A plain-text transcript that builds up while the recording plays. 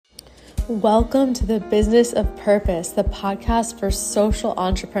Welcome to the Business of Purpose, the podcast for social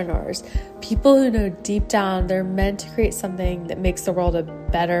entrepreneurs, people who know deep down they're meant to create something that makes the world a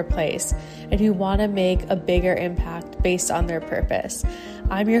better place and who want to make a bigger impact based on their purpose.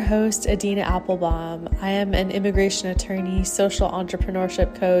 I'm your host, Adina Applebaum. I am an immigration attorney, social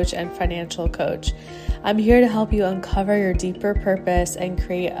entrepreneurship coach, and financial coach. I'm here to help you uncover your deeper purpose and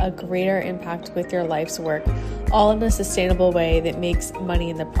create a greater impact with your life's work, all in a sustainable way that makes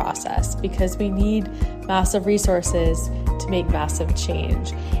money in the process, because we need massive resources to make massive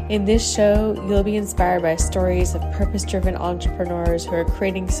change. In this show, you'll be inspired by stories of purpose-driven entrepreneurs who are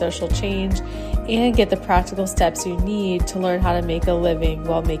creating social change and get the practical steps you need to learn how to make a living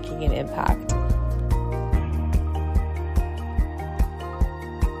while making an impact.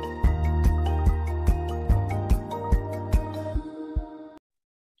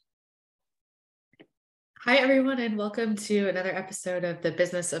 Hi, everyone, and welcome to another episode of the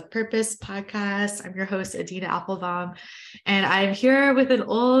Business of Purpose podcast. I'm your host, Adina Applebaum, and I'm here with an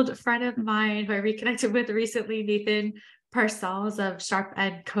old friend of mine who I reconnected with recently, Nathan Parcells of Sharp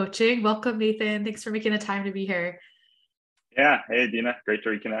Ed Coaching. Welcome, Nathan. Thanks for making the time to be here. Yeah. Hey, Adina. Great to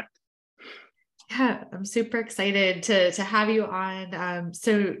reconnect. Yeah, I'm super excited to have you on.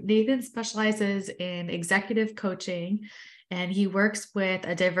 So Nathan specializes in executive coaching, and he works with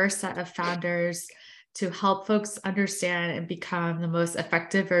a diverse set of founders to help folks understand and become the most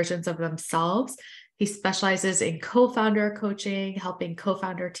effective versions of themselves. He specializes in co-founder coaching, helping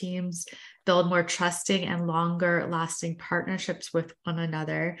co-founder teams build more trusting and longer lasting partnerships with one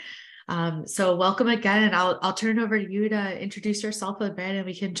another. So welcome again, and I'll turn it over to you to introduce yourself a bit, and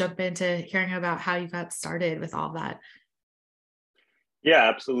we can jump into hearing about how you got started with all that. Yeah,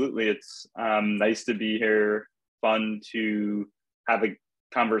 absolutely. It's nice to be here. Fun to have a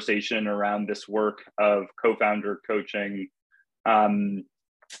conversation around this work of co-founder coaching. In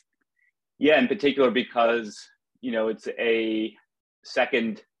particular, because, it's a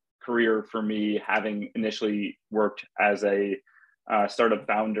second career for me, having initially worked as a startup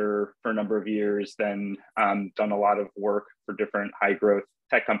founder for a number of years, then done a lot of work for different high growth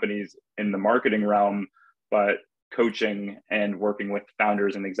tech companies in the marketing realm, but coaching and working with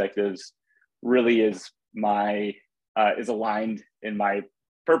founders and executives really is aligned in my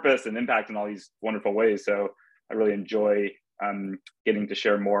purpose and impact in all these wonderful ways. So I really enjoy getting to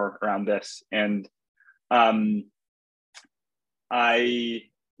share more around this. And I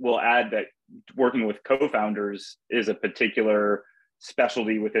will add that working with co-founders is a particular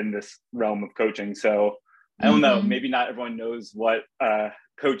specialty within this realm of coaching. So I don't know, maybe not everyone knows what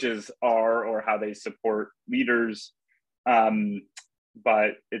coaches are or how they support leaders,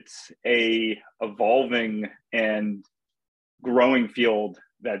 but it's a evolving and growing field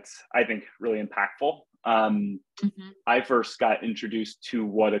that's, I think, really impactful. I first got introduced to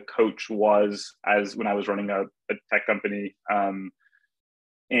what a coach was as when I was running a tech company,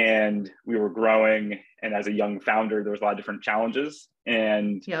 and we were growing. And as a young founder, there was a lot of different challenges.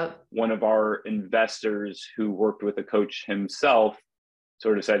 And one of our investors who worked with a coach himself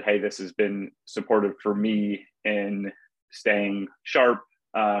sort of said, hey, this has been supportive for me in staying sharp,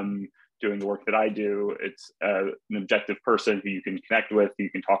 doing the work that I do. It's an objective person who you can connect with, who you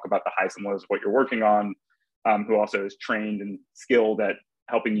can talk about the highs and lows of what you're working on, who also is trained and skilled at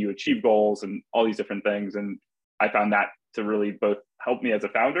helping you achieve goals and all these different things. And I found that to really both help me as a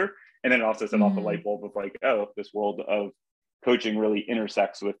founder, and then it also set off a light bulb of like, oh, this world of coaching really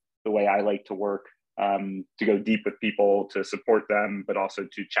intersects with the way I like to work, to go deep with people, to support them, but also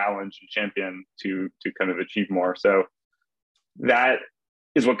to challenge and champion to kind of achieve more. So that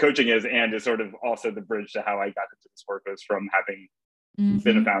is what coaching is, and is sort of also the bridge to how I got into this work, was from having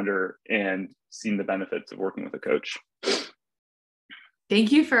been a founder and seen the benefits of working with a coach.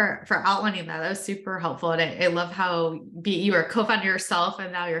 Thank you for outlining that. That was super helpful. And I love how you are a co-founder yourself,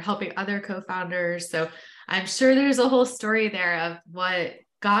 and now you're helping other co-founders. So I'm sure there's a whole story there of what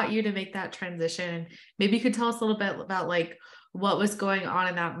got you to make that transition. Maybe you could tell us a little bit about like what was going on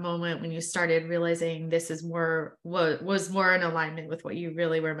in that moment when you started realizing this is what was more in alignment with what you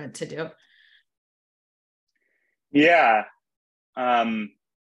really were meant to do. Yeah. A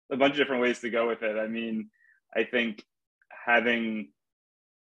bunch of different ways to go with it. I mean, I think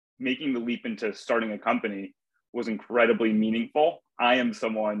making the leap into starting a company was incredibly meaningful. I am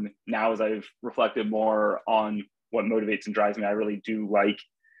someone now, as I've reflected more on what motivates and drives me, I really do like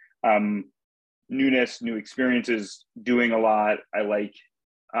newness, new experiences, doing a lot. I like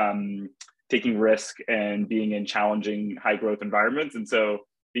taking risk and being in challenging high growth environments. And so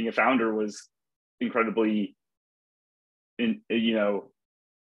being a founder was incredibly,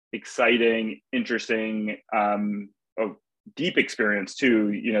 exciting, interesting, a deep experience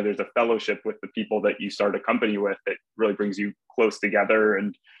too. You know, there's a fellowship with the people that you start a company with that really brings you close together.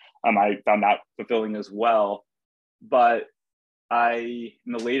 And I found that fulfilling as well. But in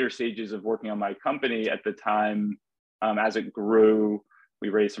the later stages of working on my company at the time, as it grew, we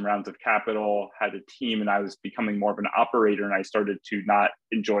raised some rounds of capital, had a team, and I was becoming more of an operator, and I started to not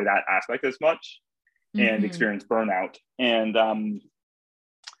enjoy that aspect as much and experience burnout. And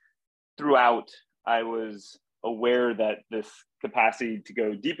throughout, I was aware that this capacity to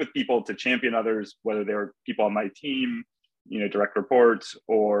go deep with people, to champion others, whether they were people on my team, direct reports,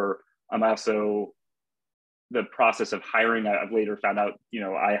 or I'm also the process of hiring. I've later found out,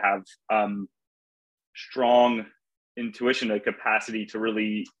 I have strong intuition, a capacity to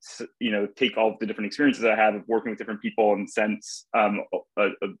really, take all of the different experiences I have of working with different people and sense to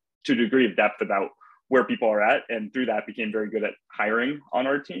a degree of depth about where people are at. And through that became very good at hiring on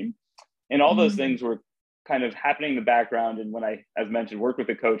our team. And all those things were kind of happening in the background. And when I, as mentioned, worked with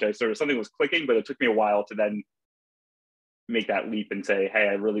a coach, something was clicking, but it took me a while to then make that leap and say, hey,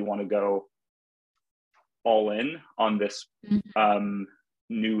 I really want to go all in on this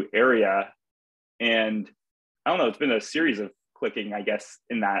new area. And I don't know, it's been a series of clicking, I guess,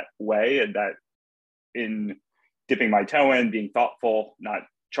 in that way, and that in dipping my toe in, being thoughtful, not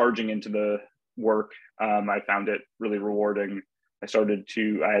charging into the work, I found it really rewarding. I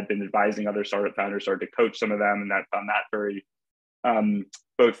had been advising other startup founders, started to coach some of them, and I found that very,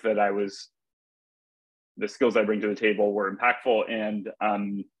 both that the skills I bring to the table were impactful, and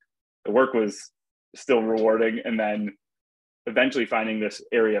the work was still rewarding. And then eventually finding this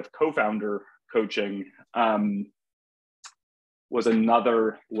area of co-founder coaching was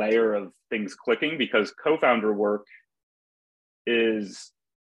another layer of things clicking, because co-founder work is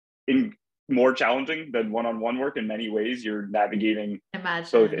more challenging than one-on-one work in many ways. You're navigating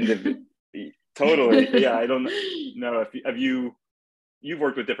both totally. Yeah, I don't know if you've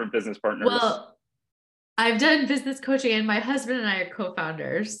worked with different business partners. Well, I've done business coaching, and my husband and I are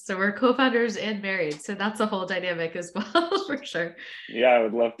co-founders. So we're co-founders and married. So that's a whole dynamic as well, for sure. Yeah, I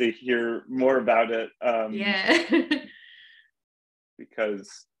would love to hear more about it.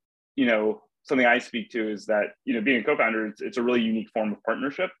 Because, something I speak to is that, being a co-founder, it's a really unique form of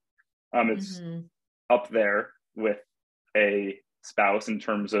partnership. It's up there with a spouse in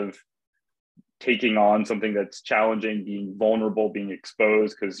terms of taking on something that's challenging, being vulnerable, being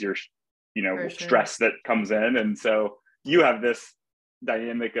exposed, because you're, stress that comes in. And so you have this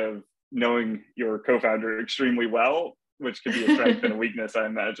dynamic of knowing your co-founder extremely well, which can be a strength and a weakness, I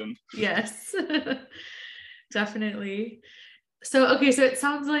imagine. Yes, definitely. So it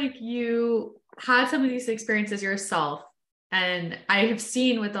sounds like you had some of these experiences yourself. And I have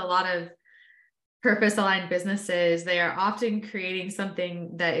seen with a lot of purpose-aligned businesses, they are often creating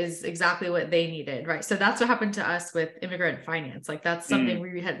something that is exactly what they needed, right? So that's what happened to us with immigrant finance. Like that's something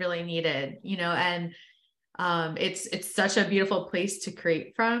we had really needed, and it's such a beautiful place to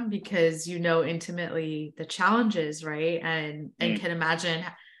create from, because intimately the challenges, right? And can imagine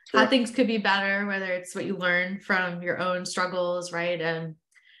how things could be better, whether it's what you learn from your own struggles, right? And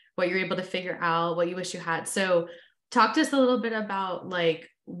what you're able to figure out, what you wish you had. So talk to us a little bit about like,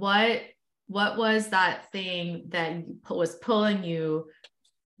 what was that thing that was pulling you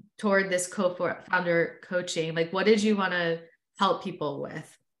toward this co-founder coaching? Like, what did you want to help people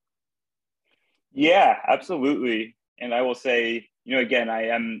with? Yeah, absolutely. And I will say, again,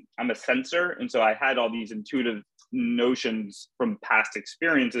 I'm a sensor. And so I had all these intuitive notions from past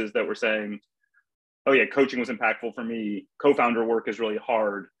experiences that were saying, oh yeah, coaching was impactful for me. Co-founder work is really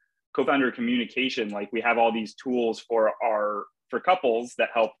hard. Co-founder communication, like we have all these tools for couples that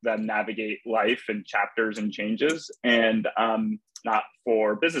help them navigate life and chapters and changes, and not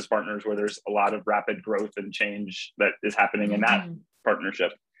for business partners where there's a lot of rapid growth and change that is happening in that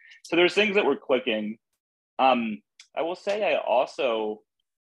partnership. So there's things that were clicking. I will say I also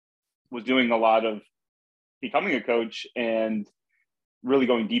was doing a lot of becoming a coach and really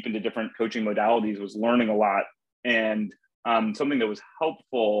going deep into different coaching modalities, was learning a lot. And something that was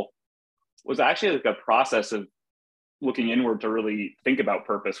helpful was actually like a process of looking inward to really think about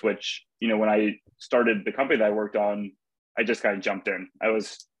purpose, which, when I started the company that I worked on, I just kind of jumped in. I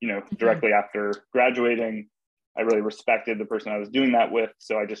was, directly after graduating, I really respected the person I was doing that with.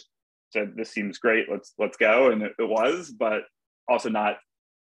 So I just said, this seems great. Let's go. And it was, but also not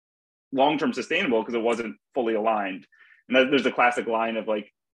long-term sustainable because it wasn't fully aligned. And there's a classic line of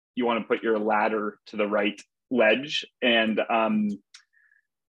like, you want to put your ladder to the right ledge. And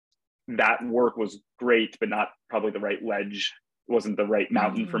that work was great, but not probably the right ledge. It wasn't the right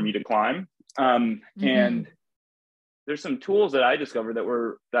mountain for me to climb. And there's some tools that I discovered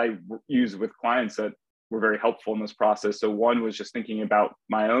that I use with clients that were very helpful in this process. So one was just thinking about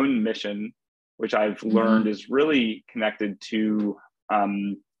my own mission, which I've learned is really connected to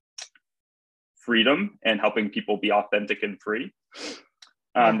freedom and helping people be authentic and free.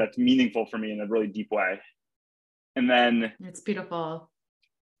 That's meaningful for me in a really deep way. And then it's beautiful.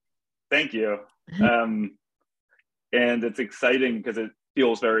 Thank you. And it's exciting because it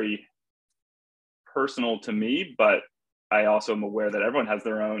feels very personal to me, but I also am aware that everyone has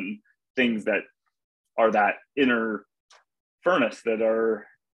their own things that are that inner furnace that are,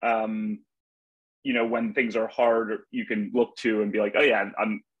 when things are hard, you can look to and be like, oh yeah,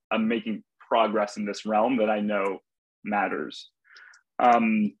 I'm making progress in this realm that I know matters.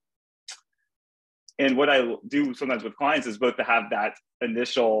 And what I do sometimes with clients is both to have that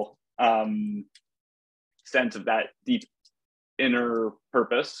initial sense of that deep inner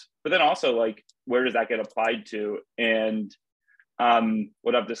purpose, but then also like, where does that get applied to? And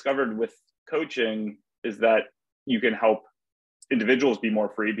what I've discovered with coaching is that you can help individuals be more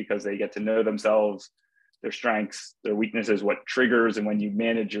free because they get to know themselves, their strengths, their weaknesses, what triggers. And when you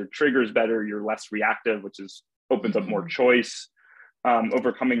manage your triggers better, you're less reactive, which opens up more choice,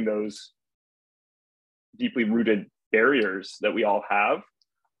 overcoming those deeply rooted barriers that we all have.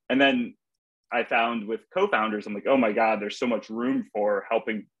 And then I found with co-founders, I'm like, oh my God, there's so much room for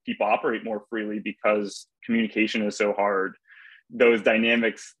helping people operate more freely because communication is so hard. Those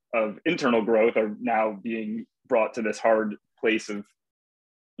dynamics of internal growth are now being brought to this hard place of,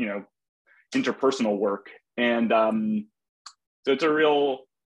 interpersonal work. And so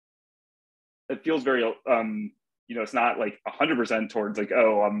it feels very, it's not like 100% towards like,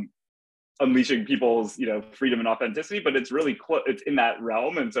 oh, I'm unleashing people's, freedom and authenticity, but it's really it's in that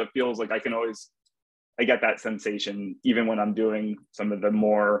realm. And so it feels like I get that sensation even when I'm doing some of the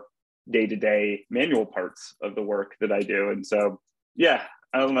more day-to-day manual parts of the work that I do. And so, yeah,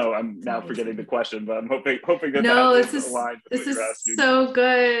 I don't know. I'm now forgetting the question, but I'm hoping that this is so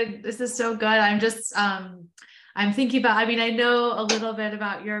good. This is so good. I'm just, I'm thinking about, I know a little bit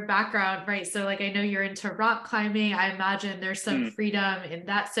about your background, right? So like, I know you're into rock climbing. I imagine there's some freedom in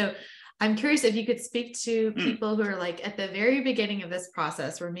that. So I'm curious if you could speak to people who are like at the very beginning of this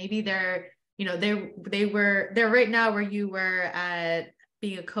process, where maybe they're right now where you were at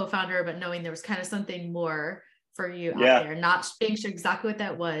being a co-founder, but knowing there was kind of something more for you out there, not being sure exactly what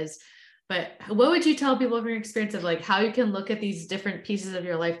that was. But what would you tell people from your experience of like how you can look at these different pieces of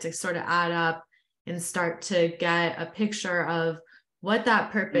your life to sort of add up and start to get a picture of what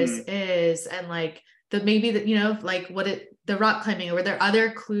that purpose is, and like the rock climbing, or were there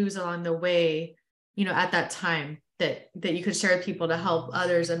other clues along the way, at that time that you could share with people to help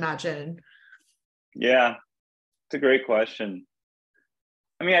others imagine? Yeah, it's a great question.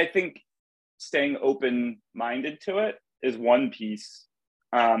 I think staying open-minded to it is one piece,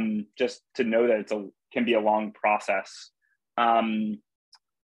 just to know that can be a long process. I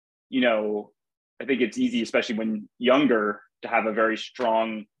think it's easy, especially when younger, to have a very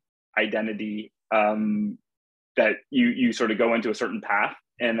strong identity, that you sort of go into a certain path,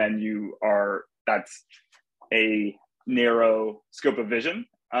 and then that's a narrow scope of vision.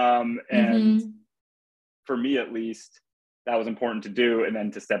 And for me, at least, that was important to do. And then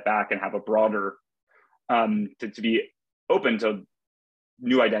to step back and have a broader, to be open to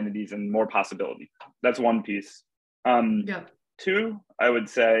new identities and more possibility. That's one piece. Two, I would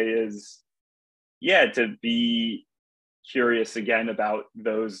say is, to be curious again about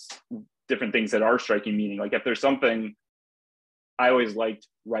those different things that are striking meaning. Like if there's something, I always liked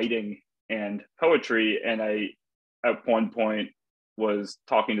writing and poetry. And I, at one point, was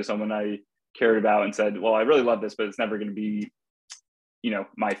talking to someone I cared about and said, well, I really love this, but it's never going to be,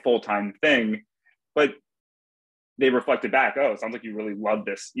 my full-time thing. But they reflected back, oh, it sounds like you really love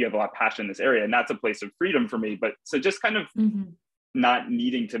this. You have a lot of passion in this area. And that's a place of freedom for me. But so just kind of not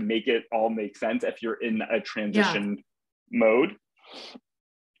needing to make it all make sense if you're in a transition mode.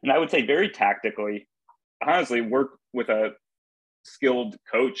 And I would say very tactically, honestly, work with a skilled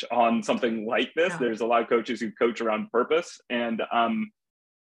coach on something like this. There's a lot of coaches who coach around purpose. And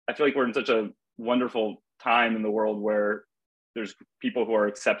I feel like we're in such a wonderful time in the world where there's people who are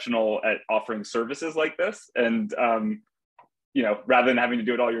exceptional at offering services like this. And, rather than having to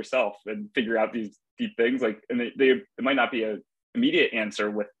do it all yourself and figure out these deep things, like, and it might not be an immediate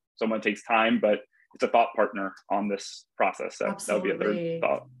answer with someone who takes time, but it's a thought partner on this process. So that would be a third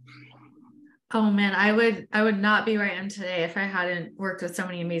thought. Oh man, I would not be where I am today if I hadn't worked with so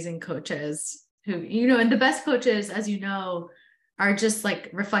many amazing coaches who, and the best coaches, as you know, are just like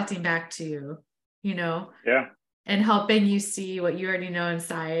reflecting back to you, and helping you see what you already know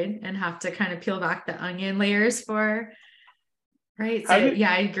inside and have to kind of peel back the onion layers for, right? So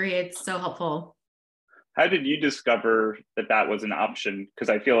I agree. It's so helpful. How did you discover that that was an option? Because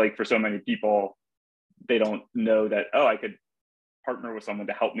I feel like for so many people, they don't know that, oh, I could partner with someone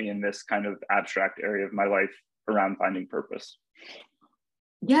to help me in this kind of abstract area of my life around finding purpose.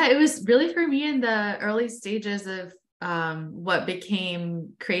 Yeah, it was really for me in the early stages of what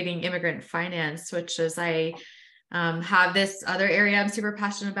became creating Immigrant Finance, which is I have this other area I'm super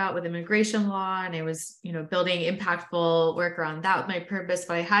passionate about with immigration law. And I was, building impactful work around that with my purpose.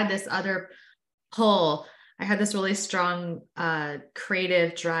 But I had this other pull. I had this really strong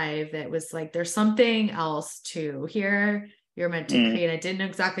creative drive that was like, there's something else too here. You're meant to create. I didn't know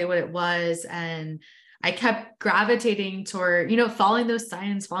exactly what it was. And I kept gravitating toward, following those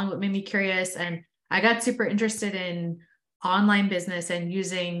signs, following what made me curious. And I got super interested in online business and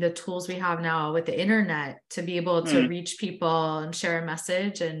using the tools we have now with the internet to be able to reach people and share a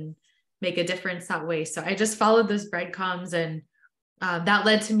message and make a difference that way. So I just followed those breadcrumbs, and that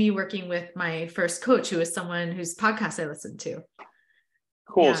led to me working with my first coach, who was someone whose podcast I listened to.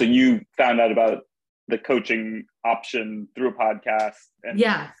 Cool. Yeah. So you found out about the coaching option through a podcast. And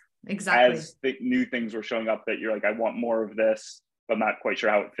yeah, exactly. As the new things were showing up that you're like, I want more of this, but I'm not quite sure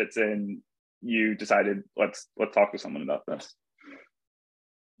how it fits in, you decided let's talk to someone about this.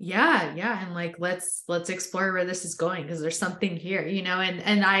 Yeah. And like, let's explore where this is going, because there's something here,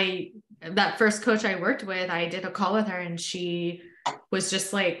 and that first coach I worked with, I did a call with her, and she was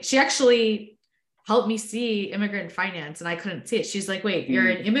just like, she actually helped me see Immigrant Finance, and I couldn't see it. She's like, wait, you're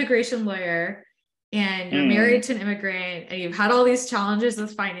an immigration lawyer and you're married to an immigrant and you've had all these challenges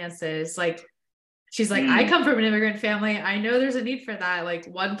with finances. Like, she's like, I come from an immigrant family. I know there's a need for that. Like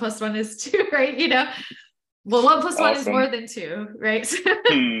 1 + 1 is 2, right? Well, 1 + 1 is more than 2, right?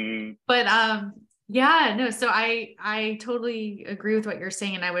 But yeah, no. So I totally agree with what you're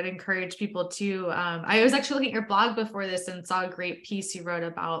saying, and I would encourage people to. I was actually looking at your blog before this and saw a great piece you wrote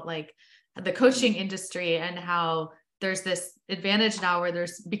about like the coaching industry and how there's this advantage now where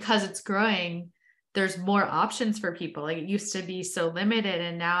because it's growing, there's more options for people. Like, it used to be so limited,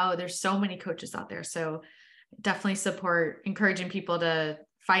 and now there's so many coaches out there. So definitely support encouraging people to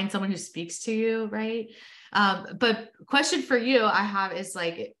find someone who speaks to you. Right. But question for you I have is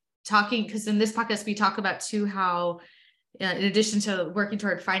like talking, because in this podcast, we talk about too, how in addition to working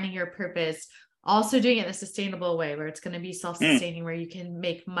toward finding your purpose, also doing it in a sustainable way where it's going to be self-sustaining, where you can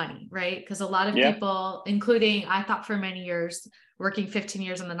make money. Right. Because a lot of people, including I thought for many years, working 15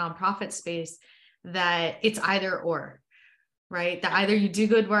 years in the nonprofit space, that it's either or, right? That either you do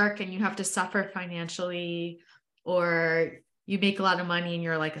good work and you have to suffer financially, or you make a lot of money and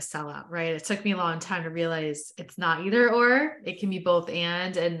you're like a sellout, right? It took me a long time to realize it's not either or, it can be both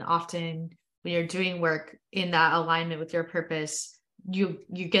and often when you're doing work in that alignment with your purpose, you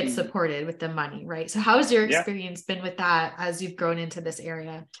get supported with the money, right? So how has your experience been with that as you've grown into this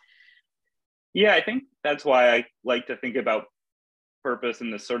area? Yeah, I think that's why I like to think about purpose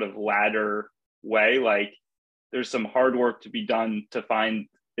in this sort of ladder way. Like, there's some hard work to be done to find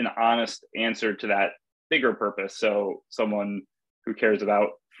an honest answer to that bigger purpose. So someone who cares about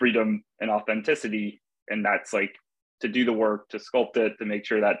freedom and authenticity, and that's like to do the work, to sculpt it, to make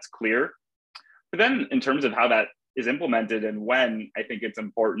sure that's clear. But then in terms of how that is implemented and when, I think it's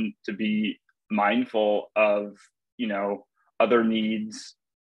important to be mindful of, other needs.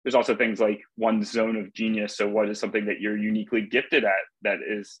 There's also things like one's zone of genius. So what is something that you're uniquely gifted at that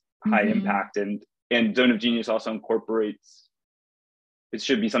is high impact, and zone of genius also incorporates, it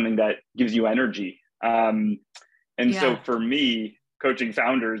should be something that gives you energy. So for me, coaching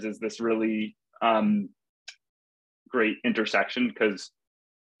founders is this really great intersection, because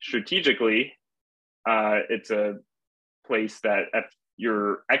strategically, it's a place that if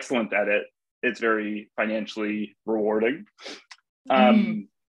you're excellent at it, it's very financially rewarding.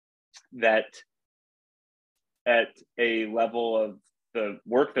 That at a level of the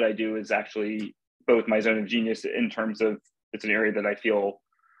work that I do is actually both my zone of genius in terms of it's an area that I feel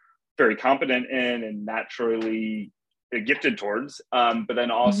very competent in and naturally gifted towards. But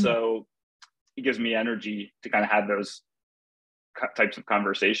then also it gives me energy to kind of have those types of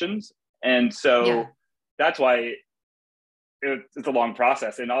conversations. And so that's why it's a long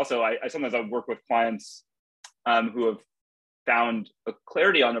process. And also I sometimes I work with clients who have found a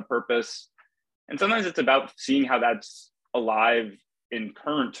clarity on a purpose. And sometimes it's about seeing how that's alive in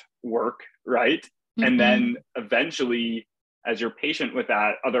current work, right? And then eventually, as you're patient with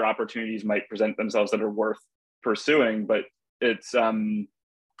that, other opportunities might present themselves that are worth pursuing. But it's, I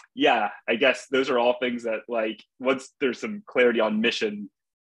guess those are all things that, like, once there's some clarity on mission,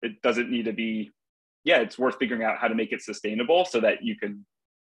 it doesn't need to be, it's worth figuring out how to make it sustainable so that you can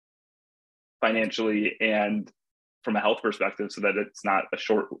financially and from a health perspective, so that it's not a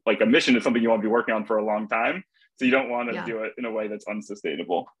short, like a mission is something you want to be working on for a long time. So you don't want to do it in a way that's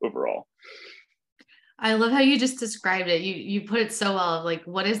unsustainable overall. I love how you just described it. You put it so well, like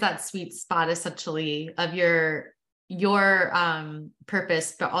what is that sweet spot essentially of your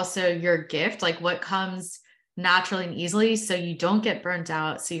purpose, but also your gift, like what comes naturally and easily so you don't get burnt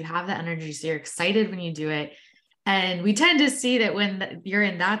out, so you have the energy, so you're excited when you do it. And we tend to see that when you're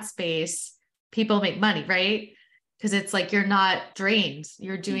in that space, people make money, right? Because it's like you're not drained,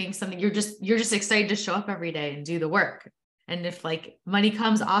 you're doing something, you're just excited to show up every day and do the work. And if like money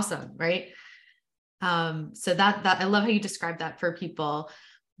comes, awesome, right? So that I love how you describe that for people.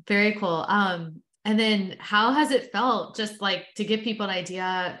 Very cool. And then how has it felt, just like to give people an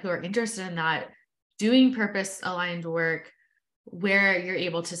idea who are interested in that, doing purpose aligned work where you're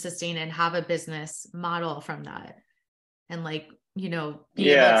able to sustain and have a business model from that, and like, you know, be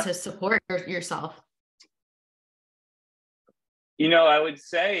able to support yourself? You know, I would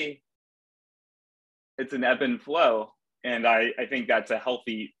say it's an ebb and flow. And I think that's a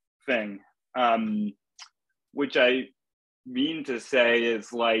healthy thing. Which I mean to say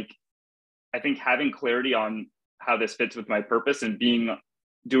is like, I think having clarity on how this fits with my purpose and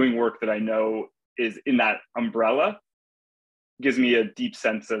doing work that I know is in that umbrella gives me a deep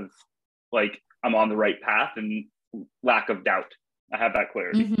sense of like, I'm on the right path and lack of doubt. I have that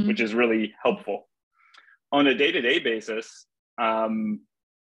clarity, which is really helpful. On a day-to-day basis,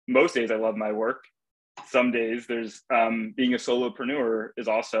 most days I love my work. Some days there's being a solopreneur is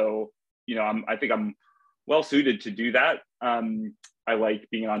also, you know, I think I'm well suited to do that. I like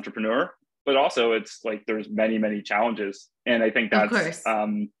being an entrepreneur, but also it's like there's many challenges, and I think that's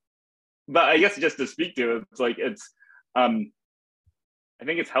but I guess just to speak to it, it's like I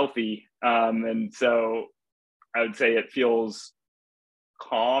think it's healthy, and so I would say it feels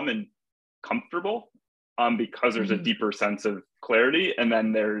calm and comfortable because there's a deeper sense of clarity, and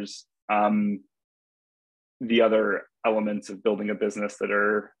then there's the other elements of building a business that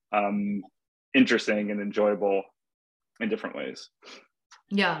are interesting and enjoyable in different ways.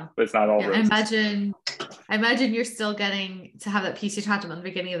 Yeah. But it's not all roses. I imagine you're still getting to have that piece you talked about in the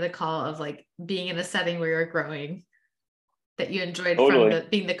beginning of the call of like being in a setting where you're growing, that you enjoyed from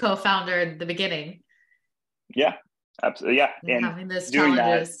being the co-founder at the beginning. Yeah, absolutely. Yeah. And having those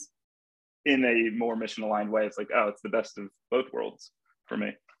challenges in a more mission aligned way. It's like, oh, it's the best of both worlds for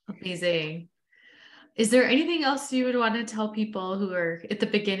me. Amazing. Is there anything else you would want to tell people who are at the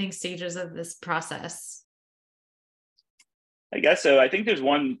beginning stages of this process? I guess so. I think there's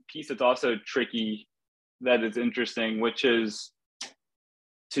one piece that's also tricky that is interesting, which is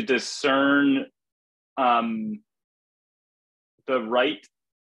to discern the right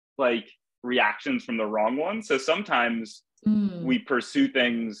like reactions from the wrong ones. So sometimes we pursue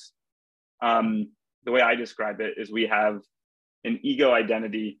things. The way I describe it is we have an ego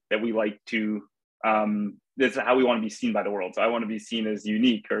identity that we like to this is how we want to be seen by the world. So I want to be seen as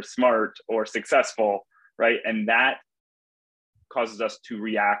unique or smart or successful, right? And that causes us to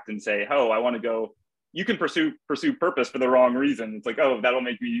react and say, oh, I want to go, you can pursue purpose for the wrong reason. It's like, oh, that'll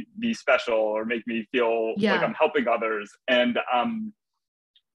make me be special or make me feel like I'm helping others. And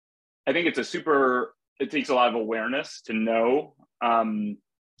I think it takes a lot of awareness to know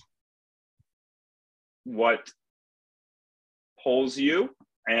what pulls you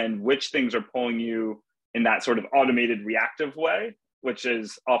and which things are pulling you in that sort of automated reactive way, which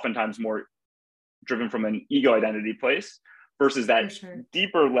is oftentimes more driven from an ego identity place versus that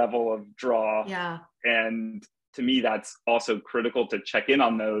deeper level of draw. Yeah. And to me, that's also critical to check in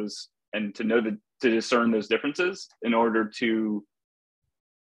on those and to know to discern those differences in order to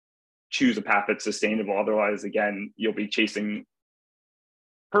choose a path that's sustainable. Otherwise, again, you'll be chasing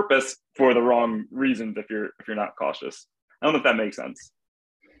purpose for the wrong reasons if you're not cautious. I don't know if that makes sense.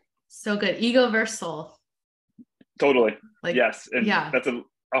 So good. Ego versus soul. Totally. Like, yes. And that's a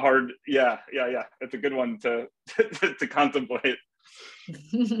hard, it's a good one to contemplate.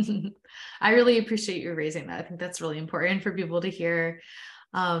 I really appreciate you raising that. I think that's really important for people to hear.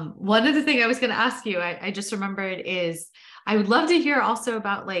 One of the things I was going to ask you, I just remembered, is I would love to hear also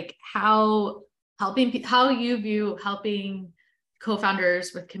about like how you view helping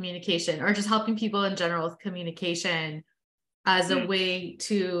co-founders with communication, or just helping people in general with communication as a way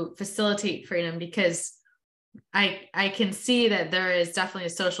to facilitate freedom, because I can see that there is definitely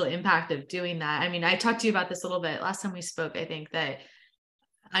a social impact of doing that. I mean, I talked to you about this a little bit last time we spoke. I think that,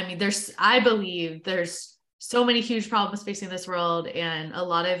 I mean, I believe there's so many huge problems facing this world, and a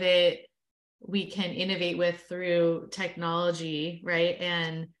lot of it we can innovate with through technology, right?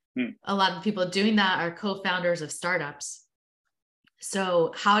 And a lot of people doing that are co-founders of startups.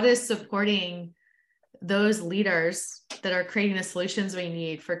 So how does supporting those leaders that are creating the solutions we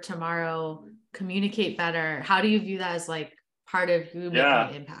need for tomorrow communicate better? How do you view that as like part of you making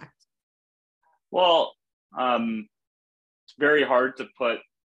an impact? Well, it's very hard to put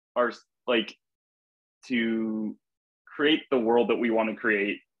to create the world that we want to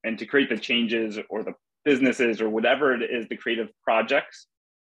create and to create the changes or the businesses or whatever it is, the creative projects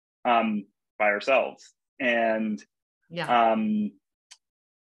by ourselves. And so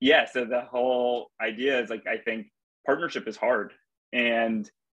the whole idea is like, I think partnership is hard. And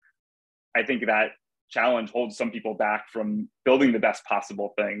I think that challenge holds some people back from building the best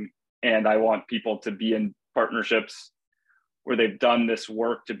possible thing. And I want people to be in partnerships where they've done this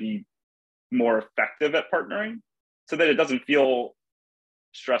work to be more effective at partnering so that it doesn't feel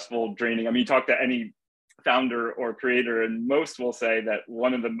stressful, draining. I mean, you talk to any founder or creator and most will say that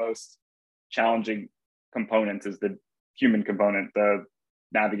one of the most challenging components is the human component, the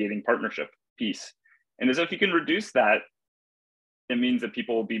navigating partnership piece. And so if you can reduce that, it means that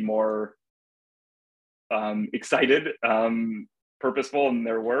people will be more excited, purposeful in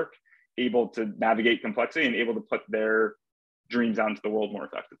their work, able to navigate complexity and able to put their dreams out into the world more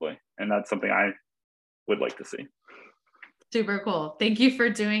effectively. And that's something I would like to see. Super cool. Thank you for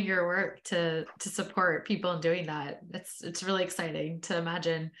doing your work to support people in doing that. It's really exciting to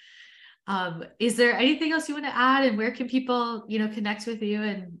imagine. Is there anything else you want to add, and where can people, connect with you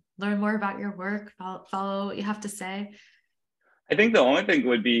and learn more about your work, follow what you have to say? I think the only thing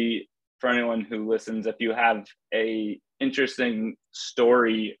would be for anyone who listens, if you have a interesting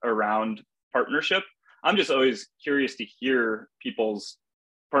story around partnership, I'm just always curious to hear people's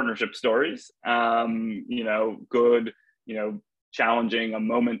partnership stories, good, challenging, a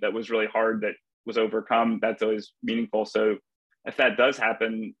moment that was really hard that was overcome. That's always meaningful. So if that does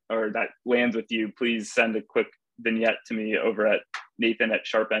happen or that lands with you, please send a quick vignette to me over at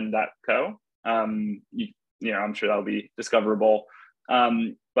nathan@sharpend.co. I'm sure that'll be discoverable.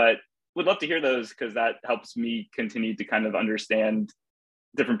 But would love to hear those because that helps me continue to kind of understand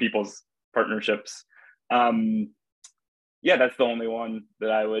different people's partnerships. That's the only one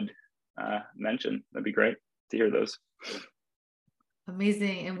that I would mention. That'd be great to hear those.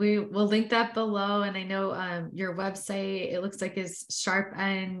 Amazing. And we will link that below. And I know your website, it looks like is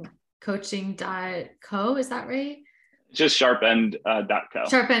sharpendcoaching.co. Is that right? Just sharpend.co.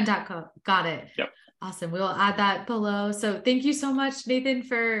 Sharpend.co. Got it. Yep. Awesome. We'll add that below. So thank you so much, Nathan,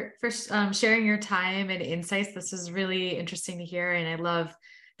 for sharing your time and insights. This is really interesting to hear. And I love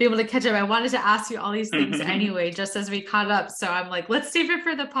being able to catch up. I wanted to ask you all these things anyway, just as we caught up. So I'm like, let's save it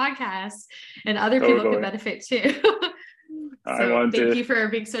for the podcast and other people can benefit too. So thank you for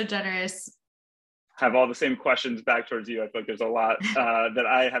being so generous. Have all the same questions back towards you. I feel like there's a lot that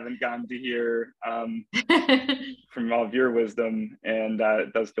I haven't gotten to hear from all of your wisdom. And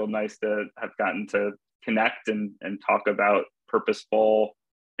it does feel nice to have gotten to connect and talk about purposeful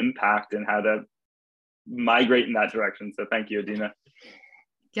impact and how to migrate in that direction. So thank you, Adina.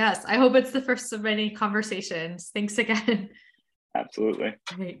 Yes, I hope it's the first of many conversations. Thanks again. Absolutely.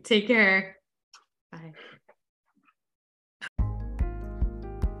 All right, take care. Bye.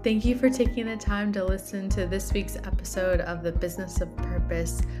 Thank you for taking the time to listen to this week's episode of the Business of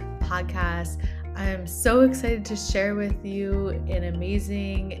Purpose podcast. I'm so excited to share with you an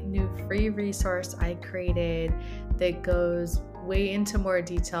amazing new free resource I created that goes way into more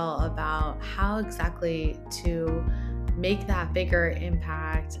detail about how exactly to make that bigger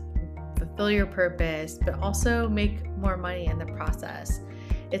impact, fulfill your purpose, but also make more money in the process.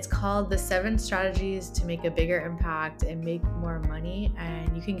 It's called The 7 Strategies to Make a Bigger Impact and Make More Money.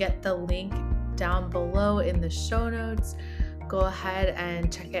 And you can get the link down below in the show notes. Go ahead and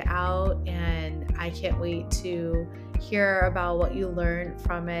check it out. And I can't wait to hear about what you learned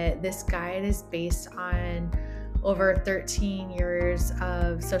from it. This guide is based on over 13 years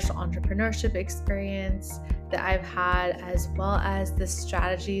of social entrepreneurship experience that I've had, as well as the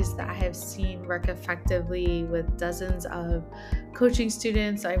strategies that I have seen work effectively with dozens of coaching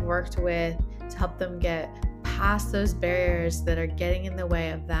students I've worked with to help them get past those barriers that are getting in the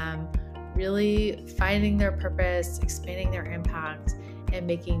way of them really finding their purpose, expanding their impact, and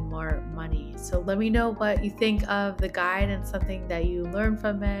making more money. So let me know what you think of the guide and something that you learned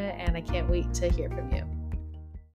from it, and I can't wait to hear from you.